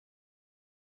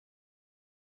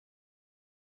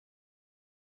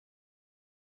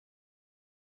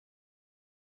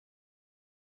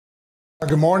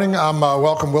Good morning. I'm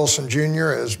Welcome Wilson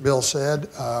Jr., as Bill said.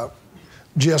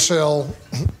 GSL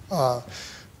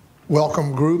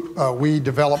Welcome Group, we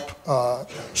develop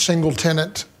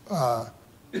single-tenant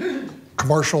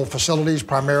commercial facilities,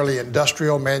 primarily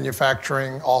industrial,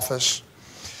 manufacturing, office,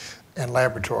 and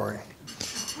laboratory.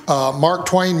 Mark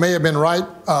Twain may have been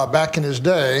right back in his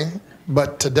day,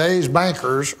 but today's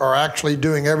bankers are actually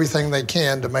doing everything they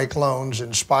can to make loans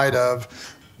in spite of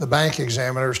the bank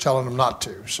examiners telling them not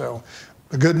to. So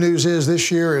the good news is this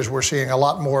year is we're seeing a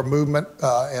lot more movement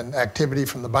and activity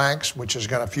from the banks, which is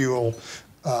going to fuel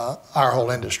our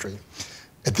whole industry.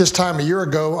 At this time a year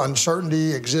ago,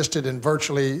 uncertainty existed in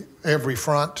virtually every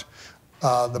front.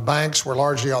 The banks were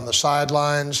largely on the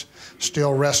sidelines,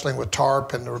 still wrestling with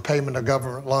TARP and the repayment of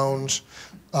government loans.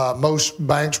 Most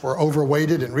banks were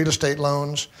overweighted in real estate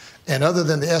loans, and other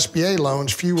than the SBA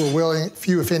loans, few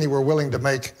if any were willing to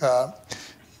make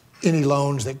any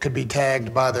loans that could be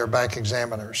tagged by their bank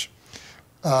examiners.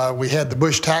 We had the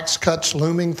Bush tax cuts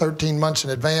looming 13 months in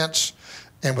advance,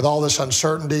 and with all this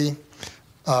uncertainty,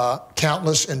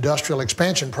 countless industrial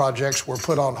expansion projects were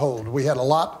put on hold. We had a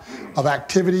lot of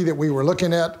activity that we were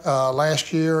looking at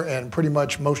last year, and pretty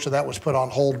much most of that was put on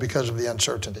hold because of the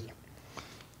uncertainty.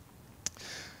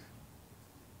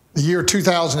 The year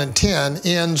 2010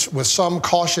 ends with some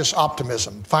cautious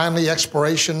optimism. Finally,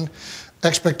 expectation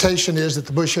is that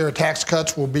the Bush-era tax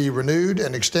cuts will be renewed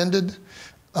and extended,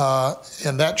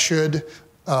 and that should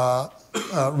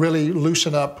really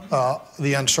loosen up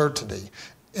the uncertainty.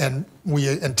 And we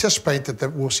anticipate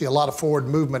that we'll see a lot of forward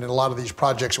movement in a lot of these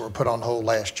projects that were put on hold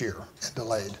last year and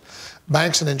delayed.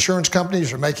 Banks and insurance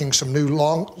companies are making some new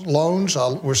loans.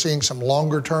 We're seeing some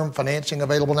longer-term financing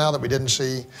available now that we didn't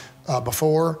see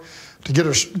before. To get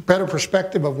a better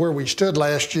perspective of where we stood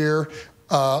last year,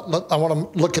 I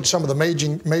want to look at some of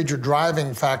the major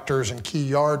driving factors and key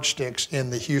yardsticks in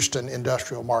the Houston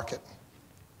industrial market.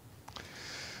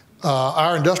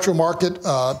 Our industrial market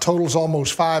totals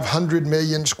almost 500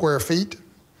 million square feet.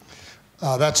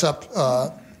 That's up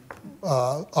a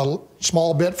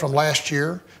small bit from last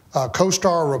year.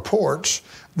 CoStar reports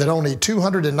that only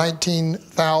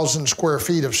 219,000 square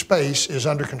feet of space is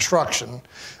under construction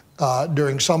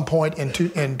during some point in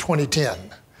 2010.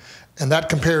 And that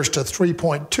compares to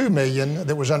 3.2 million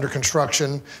that was under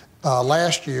construction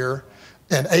last year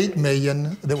and 8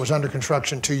 million that was under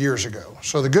construction 2 years ago.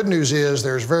 So the good news is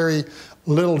there's very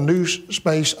little new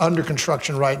space under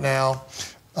construction right now,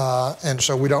 and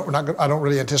so I don't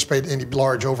really anticipate any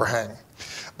large overhang.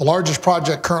 The largest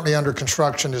project currently under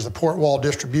construction is the Port Wall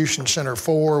Distribution Center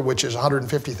 4, which is a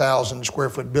 150,000 square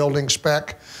foot building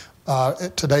spec.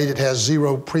 To date, it has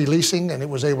zero pre-leasing, and it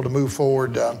was able to move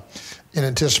forward in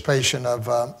anticipation of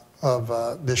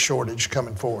this shortage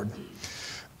coming forward.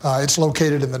 It's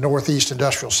located in the northeast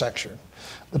industrial section.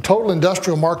 The total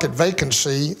industrial market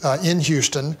vacancy in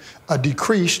Houston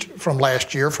decreased from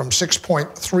last year from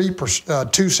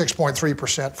 6.3% to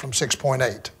 6.3% from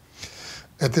 6.8%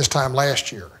 at this time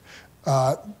last year.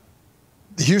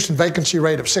 The Houston vacancy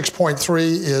rate of 6.3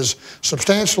 is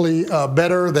substantially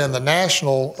better than the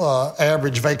national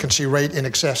average vacancy rate in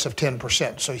excess of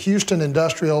 10%. So Houston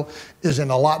industrial is in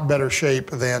a lot better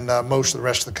shape than most of the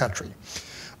rest of the country.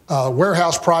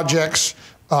 Warehouse projects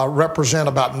represent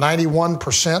about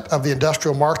 91% of the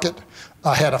industrial market,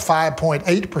 had a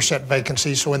 5.8%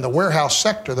 vacancy. So in the warehouse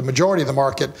sector, the majority of the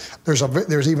market,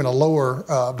 there's even a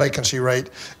lower vacancy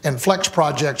rate. And flex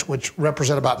projects, which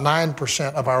represent about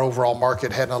 9% of our overall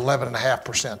market, had an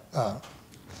 11.5%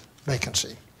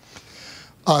 vacancy.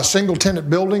 Single tenant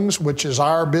buildings, which is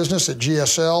our business at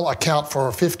GSL, account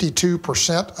for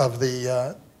 52% of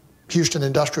the Houston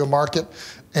industrial market,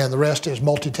 and the rest is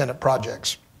multi-tenant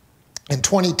projects. In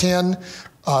 2010,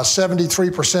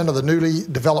 73% of the newly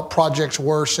developed projects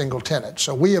were single tenant.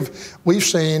 So we've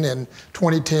seen in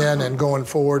 2010 and going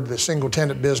forward the single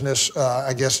tenant business,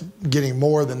 I guess, getting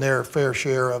more than their fair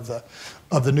share of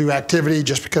the new activity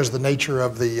just because of the nature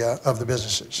of the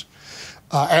businesses.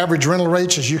 Average rental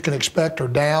rates, as you can expect, are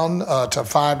down to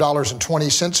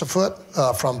 $5.20 a foot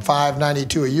from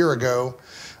 $5.92 a year ago,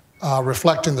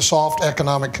 reflecting the soft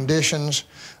economic conditions.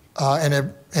 And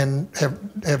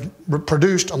have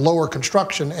produced a lower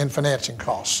construction and financing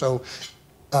costs. So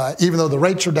even though the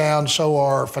rates are down, so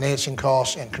are financing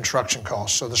costs and construction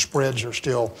costs. So the spreads are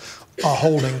still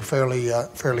holding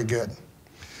fairly good.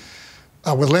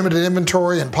 With limited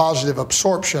inventory and positive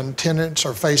absorption, tenants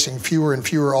are facing fewer and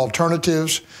fewer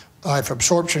alternatives. If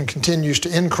absorption continues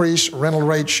to increase, rental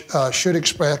rates should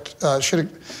experience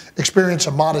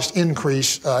a modest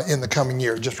increase in the coming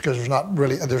year, just because there's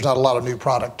not a lot of new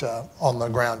product on the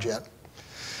ground yet.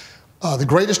 The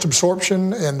greatest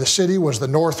absorption in the city was the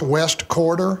Northwest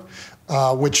Corridor,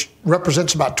 which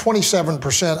represents about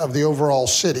 27% of the overall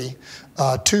city.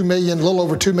 A little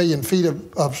over 2 million feet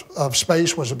of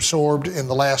space was absorbed in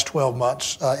the last 12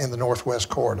 months in the Northwest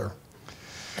Corridor.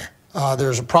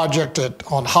 There's a project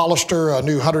on Hollister, a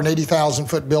new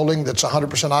 180,000-foot building that's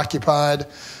 100% occupied,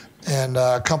 and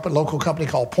a local company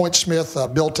called Point Smith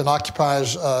built and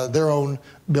occupies their own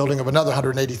building of another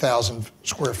 180,000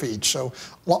 square feet. So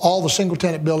all the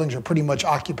single-tenant buildings are pretty much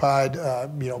occupied,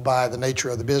 by the nature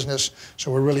of the business.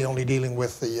 So we're really only dealing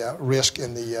with the risk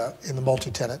in the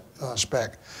multi-tenant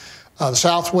spec. The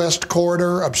Southwest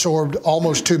Corridor absorbed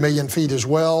almost 2 million feet as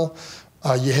well.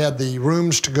 You had the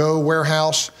Rooms-to-Go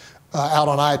warehouse out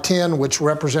on I-10, which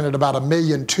represented about 1.2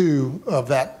 million of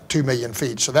that 2 million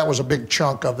feet. So that was a big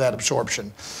chunk of that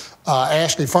absorption.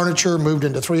 Ashley Furniture moved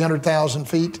into 300,000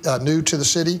 feet new to the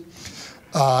city.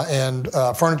 And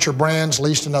Furniture Brands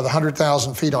leased another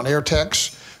 100,000 feet on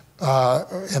Airtex.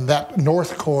 And that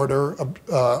North Corridor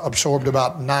absorbed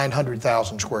about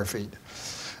 900,000 square feet.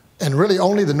 And really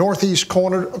only the Northeast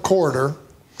Corridor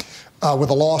with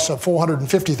a loss of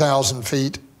 450,000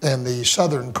 feet, and the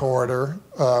Southern Corridor,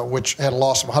 which had a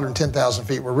loss of 110,000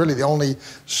 feet, were really the only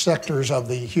sectors of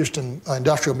the Houston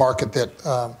industrial market that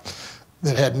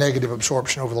had negative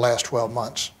absorption over the last 12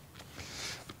 months.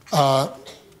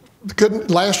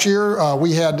 Last year,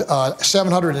 we had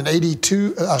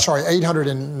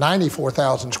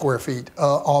 894,000 square feet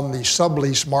on the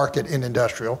sublease market in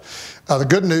industrial. The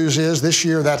good news is this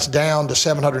year that's down to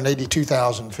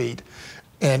 782,000 feet.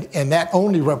 And that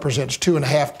only represents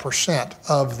 2.5%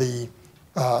 of the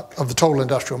total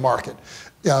industrial market.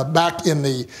 Back in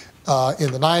the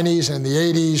 90s and the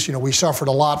 80s, we suffered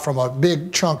a lot from a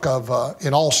big chunk of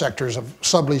in all sectors of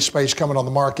sublease space coming on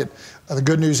the market. The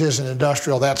good news is in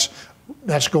industrial that's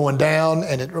going down,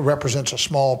 and it represents a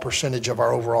small percentage of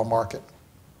our overall market.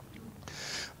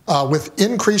 With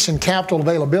increase in capital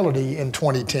availability in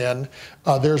 2010,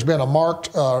 there's been a marked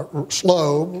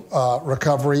slow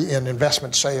recovery in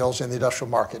investment sales in the industrial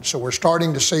market. So we're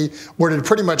starting to see where it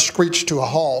pretty much screeched to a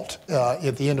halt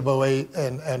at the end of 2008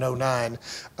 and 2009.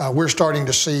 We're starting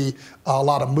to see a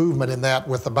lot of movement in that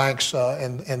with the banks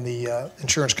and the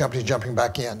insurance companies jumping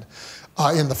back in.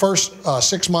 In the first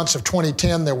 6 months of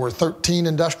 2010, there were 13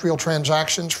 industrial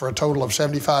transactions for a total of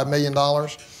 $75 million.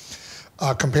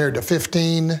 Compared to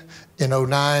 15 in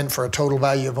 2009 for a total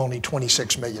value of only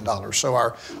 $26 million. So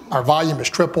our volume has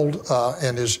tripled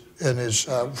and is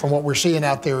from what we're seeing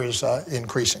out there is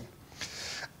increasing.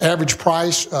 Average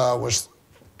price was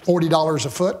 $40 a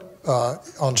foot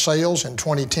on sales in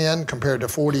 2010 compared to a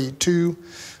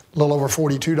little over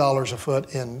 $42 a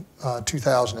foot in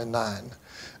 2009.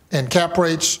 And cap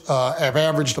rates have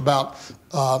averaged about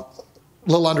a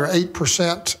little under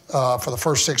 8% for the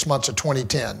first 6 months of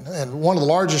 2010. And one of the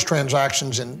largest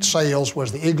transactions in sales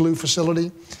was the Igloo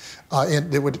facility,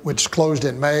 which closed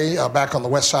in May back on the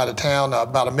west side of town,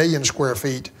 about 1 million square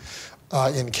feet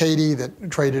in Katy that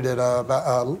traded at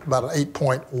about an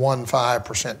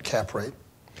 8.15% cap rate,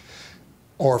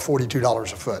 or $42 a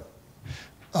foot.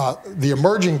 The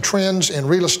Emerging Trends in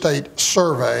Real Estate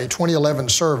survey, 2011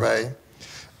 survey,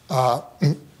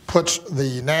 puts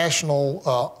the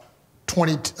national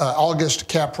August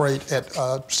cap rate at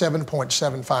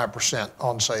 7.75%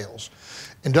 on sales.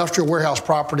 Industrial warehouse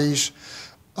properties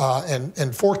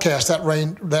and forecast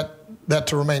that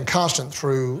to remain constant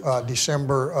through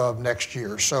December of next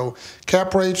year. So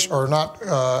cap rates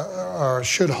are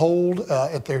should hold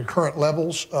at their current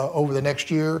levels over the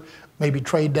next year. Maybe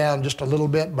trade down just a little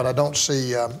bit, but I don't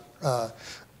see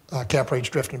cap rates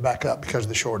drifting back up because of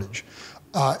the shortage.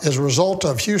 As a result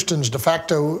of Houston's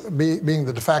being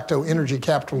the de facto energy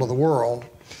capital of the world,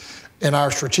 and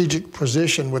our strategic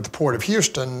position with the Port of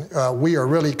Houston, we are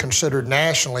really considered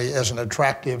nationally as an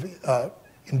attractive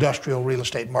industrial real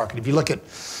estate market. If you look at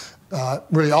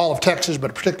really all of Texas,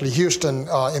 but particularly Houston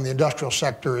in the industrial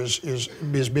sector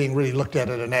is being really looked at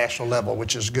a national level,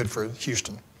 which is good for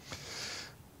Houston.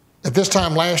 At this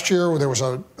time last year,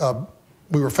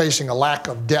 we were facing a lack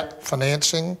of debt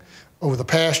financing. Over the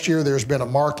past year, there's been a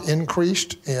marked increase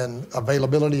in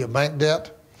availability of bank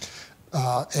debt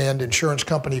and insurance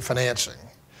company financing.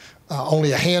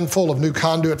 Only a handful of new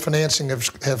conduit financing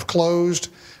have closed,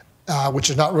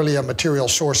 which is not really a material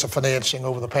source of financing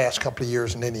over the past couple of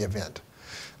years in any event.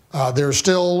 We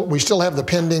still have the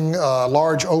pending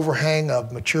large overhang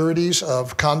of maturities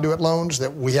of conduit loans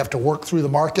that we have to work through the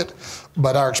market,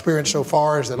 but our experience so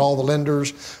far is that all the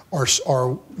lenders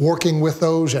are working with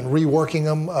those and reworking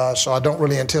them, so I don't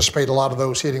really anticipate a lot of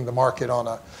those hitting the market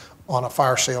on a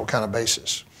fire sale kind of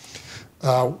basis.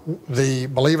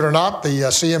 Believe it or not, the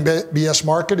CMBS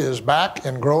market is back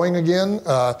and growing again.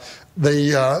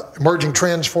 The emerging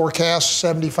trends forecast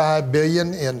 $75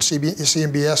 billion in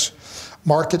CMBS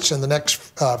markets in the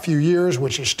next few years,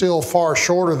 which is still far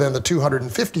shorter than the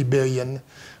 $250 billion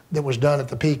that was done at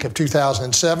the peak of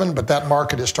 2007, but that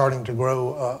market is starting to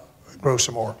grow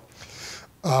some more.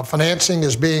 Financing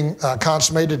is being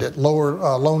consummated at lower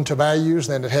loan to values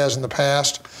than it has in the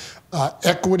past.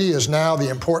 Equity is now the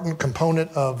important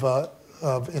component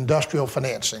of industrial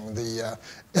financing. The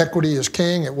equity is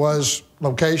king. It was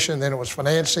location, then it was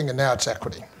financing, and now it's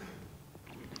equity.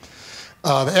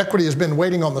 The equity has been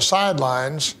waiting on the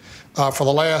sidelines for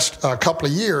the last couple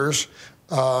of years,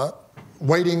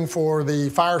 waiting for the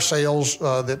fire sales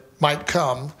that might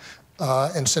come.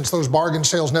 And since those bargain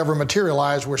sales never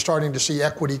materialized, we're starting to see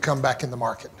equity come back in the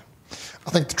market. I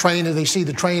think they see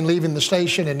the train leaving the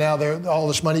station, and now all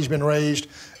this money's been raised,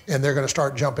 and they're going to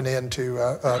start jumping in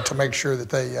to make sure that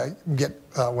they get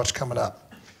what's coming up.